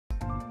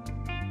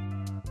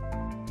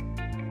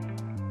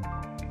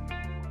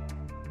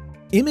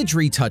Image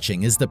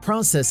retouching is the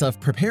process of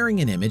preparing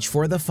an image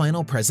for the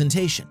final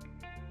presentation.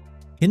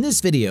 In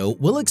this video,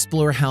 we'll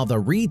explore how the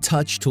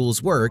Retouch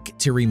tools work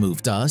to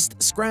remove dust,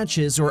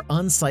 scratches, or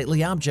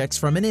unsightly objects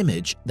from an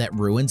image that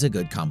ruins a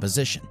good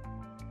composition.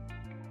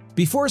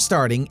 Before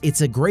starting,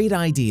 it's a great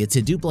idea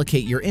to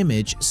duplicate your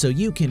image so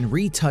you can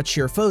retouch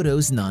your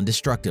photos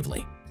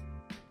non-destructively.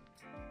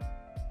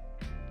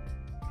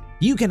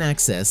 You can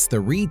access the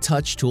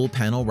Retouch Tool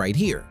panel right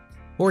here,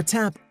 or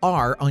tap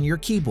R on your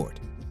keyboard.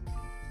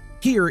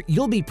 Here,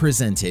 you'll be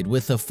presented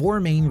with the four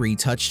main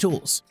retouch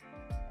tools.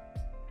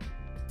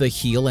 The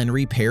Heal and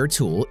Repair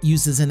tool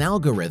uses an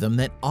algorithm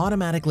that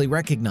automatically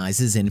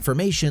recognizes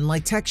information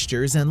like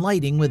textures and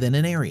lighting within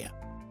an area.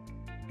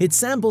 It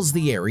samples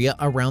the area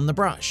around the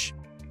brush,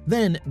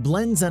 then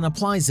blends and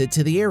applies it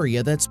to the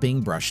area that's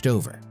being brushed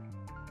over.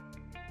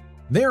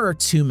 There are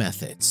two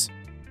methods.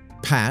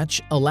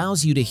 Patch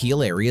allows you to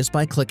heal areas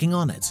by clicking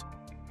on it.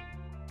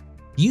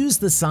 Use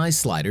the size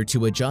slider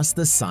to adjust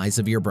the size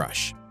of your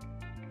brush.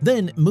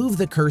 Then move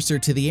the cursor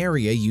to the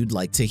area you'd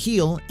like to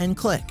heal and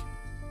click.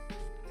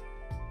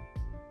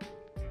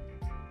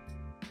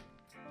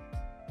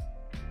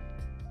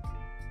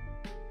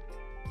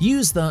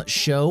 Use the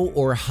Show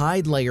or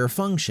Hide Layer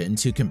function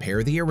to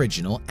compare the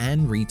original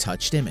and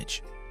retouched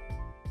image.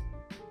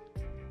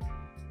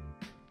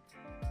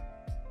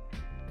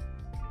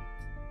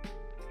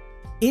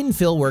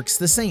 Infill works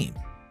the same,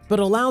 but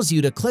allows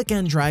you to click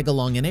and drag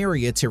along an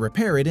area to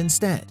repair it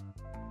instead.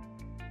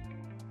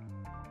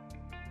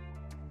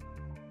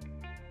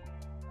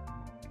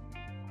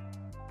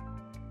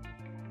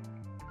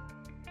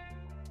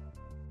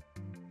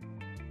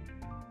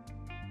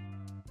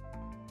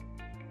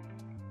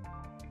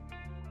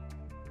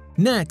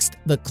 Next,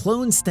 the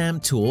Clone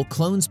Stamp tool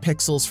clones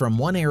pixels from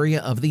one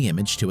area of the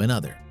image to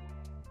another.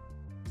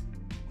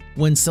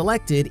 When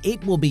selected,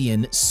 it will be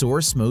in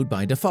Source mode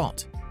by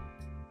default.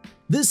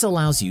 This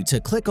allows you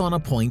to click on a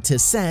point to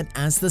set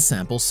as the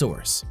sample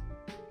source.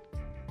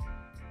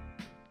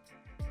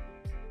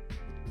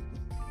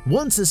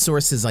 Once a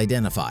source is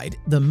identified,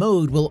 the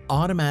mode will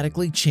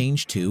automatically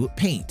change to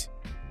Paint.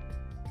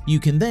 You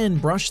can then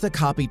brush the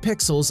copied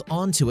pixels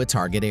onto a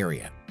target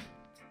area.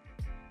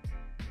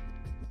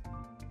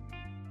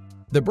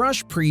 The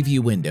Brush Preview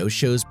window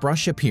shows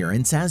brush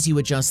appearance as you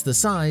adjust the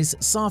size,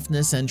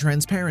 softness, and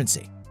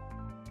transparency.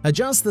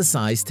 Adjust the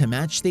size to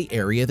match the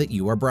area that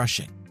you are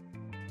brushing.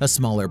 A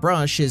smaller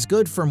brush is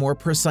good for more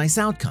precise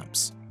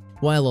outcomes,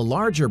 while a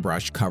larger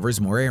brush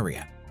covers more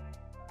area.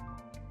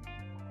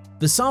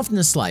 The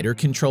Softness slider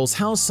controls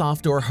how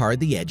soft or hard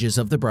the edges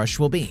of the brush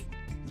will be.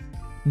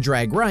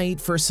 Drag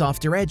right for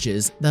softer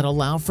edges that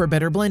allow for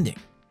better blending,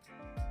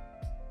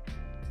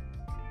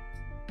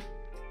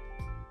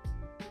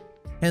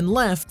 and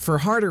left for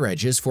harder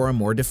edges for a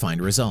more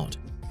defined result.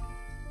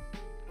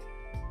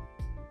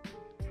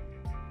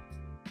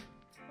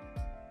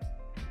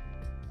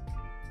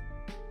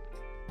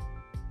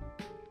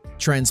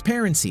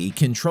 Transparency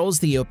controls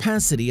the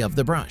opacity of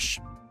the brush.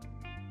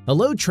 A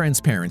low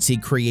transparency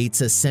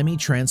creates a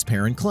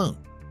semi-transparent clone.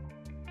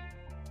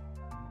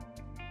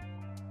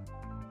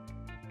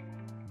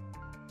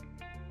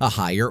 A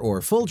higher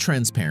or full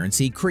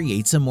transparency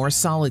creates a more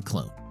solid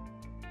clone.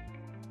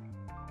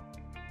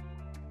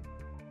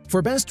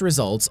 For best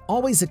results,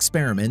 always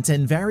experiment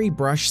and vary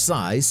brush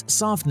size,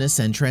 softness,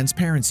 and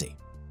transparency.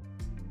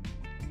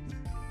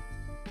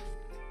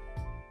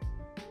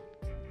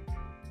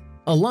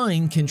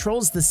 Align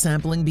controls the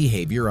sampling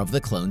behavior of the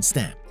clone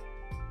stamp.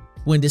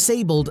 When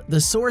disabled,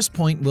 the source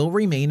point will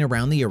remain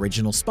around the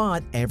original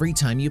spot every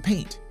time you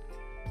paint.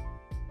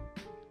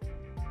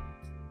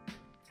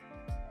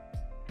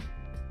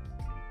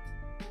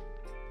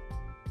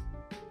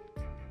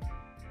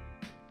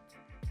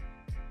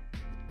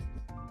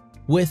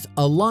 With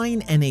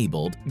Align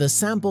enabled, the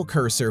sample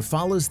cursor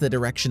follows the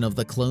direction of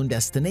the clone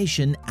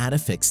destination at a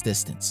fixed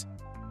distance.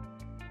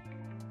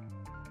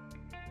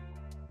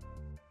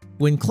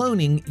 When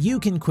cloning, you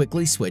can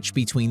quickly switch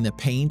between the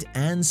Paint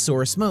and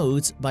Source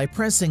modes by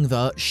pressing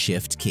the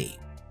Shift key.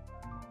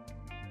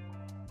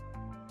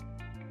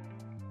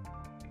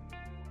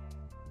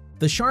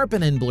 The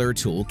Sharpen and Blur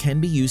tool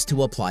can be used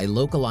to apply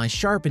localized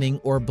sharpening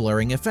or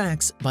blurring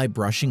effects by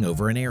brushing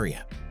over an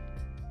area.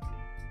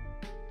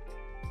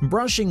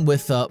 Brushing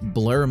with the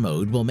Blur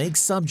mode will make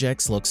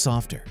subjects look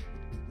softer.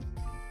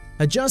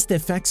 Adjust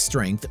effect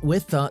strength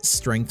with the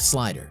Strength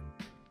slider.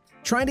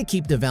 Try to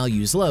keep the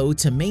values low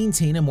to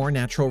maintain a more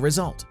natural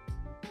result.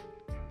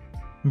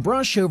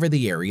 Brush over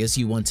the areas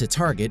you want to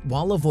target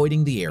while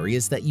avoiding the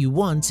areas that you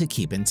want to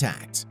keep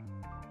intact.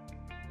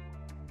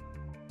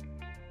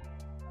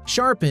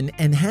 Sharpen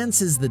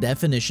enhances the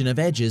definition of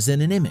edges in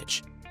an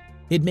image.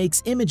 It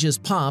makes images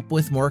pop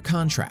with more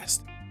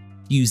contrast.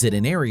 Use it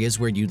in areas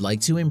where you'd like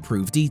to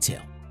improve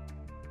detail.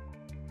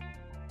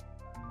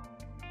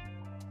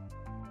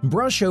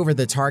 Brush over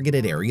the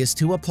targeted areas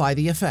to apply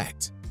the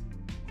effect.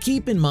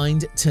 Keep in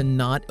mind to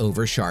not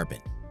over-sharpen.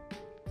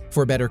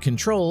 For better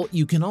control,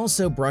 you can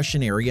also brush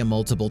an area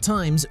multiple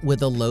times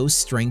with a low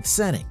strength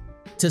setting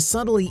to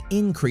subtly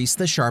increase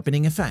the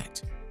sharpening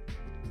effect.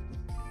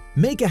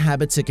 Make a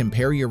habit to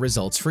compare your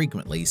results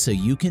frequently so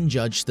you can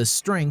judge the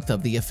strength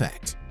of the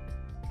effect.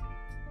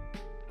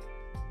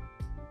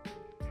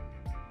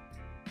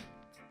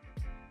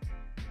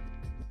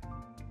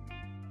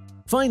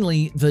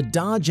 Finally, the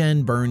Dodge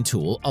and Burn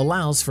tool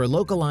allows for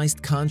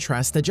localized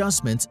contrast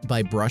adjustments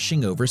by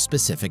brushing over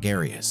specific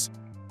areas.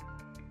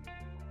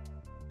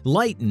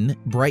 Lighten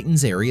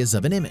brightens areas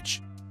of an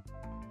image.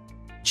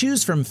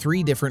 Choose from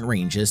 3 different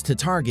ranges to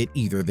target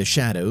either the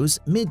shadows,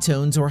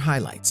 midtones, or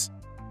highlights.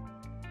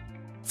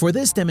 For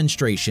this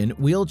demonstration,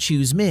 we'll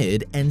choose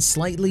mid and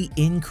slightly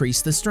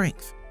increase the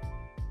strength.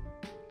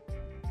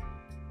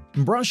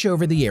 Brush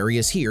over the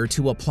areas here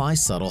to apply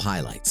subtle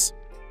highlights.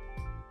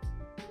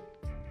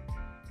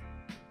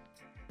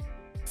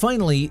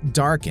 Finally,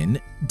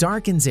 darken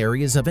darkens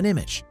areas of an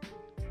image.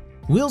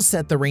 We'll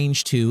set the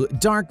range to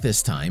dark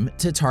this time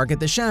to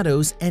target the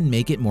shadows and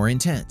make it more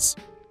intense.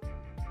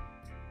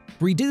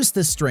 Reduce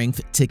the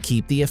strength to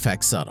keep the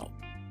effect subtle.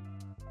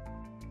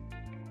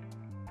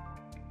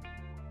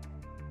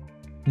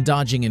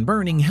 Dodging and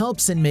burning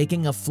helps in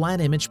making a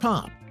flat image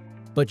pop,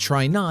 but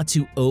try not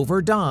to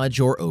over-dodge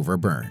or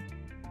over-burn.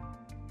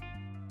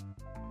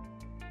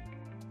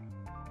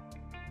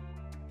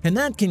 And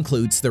that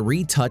concludes the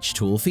Retouch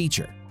Tool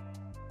feature.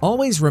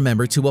 Always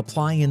remember to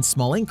apply in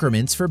small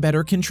increments for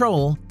better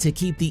control to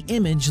keep the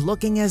image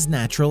looking as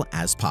natural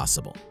as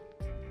possible.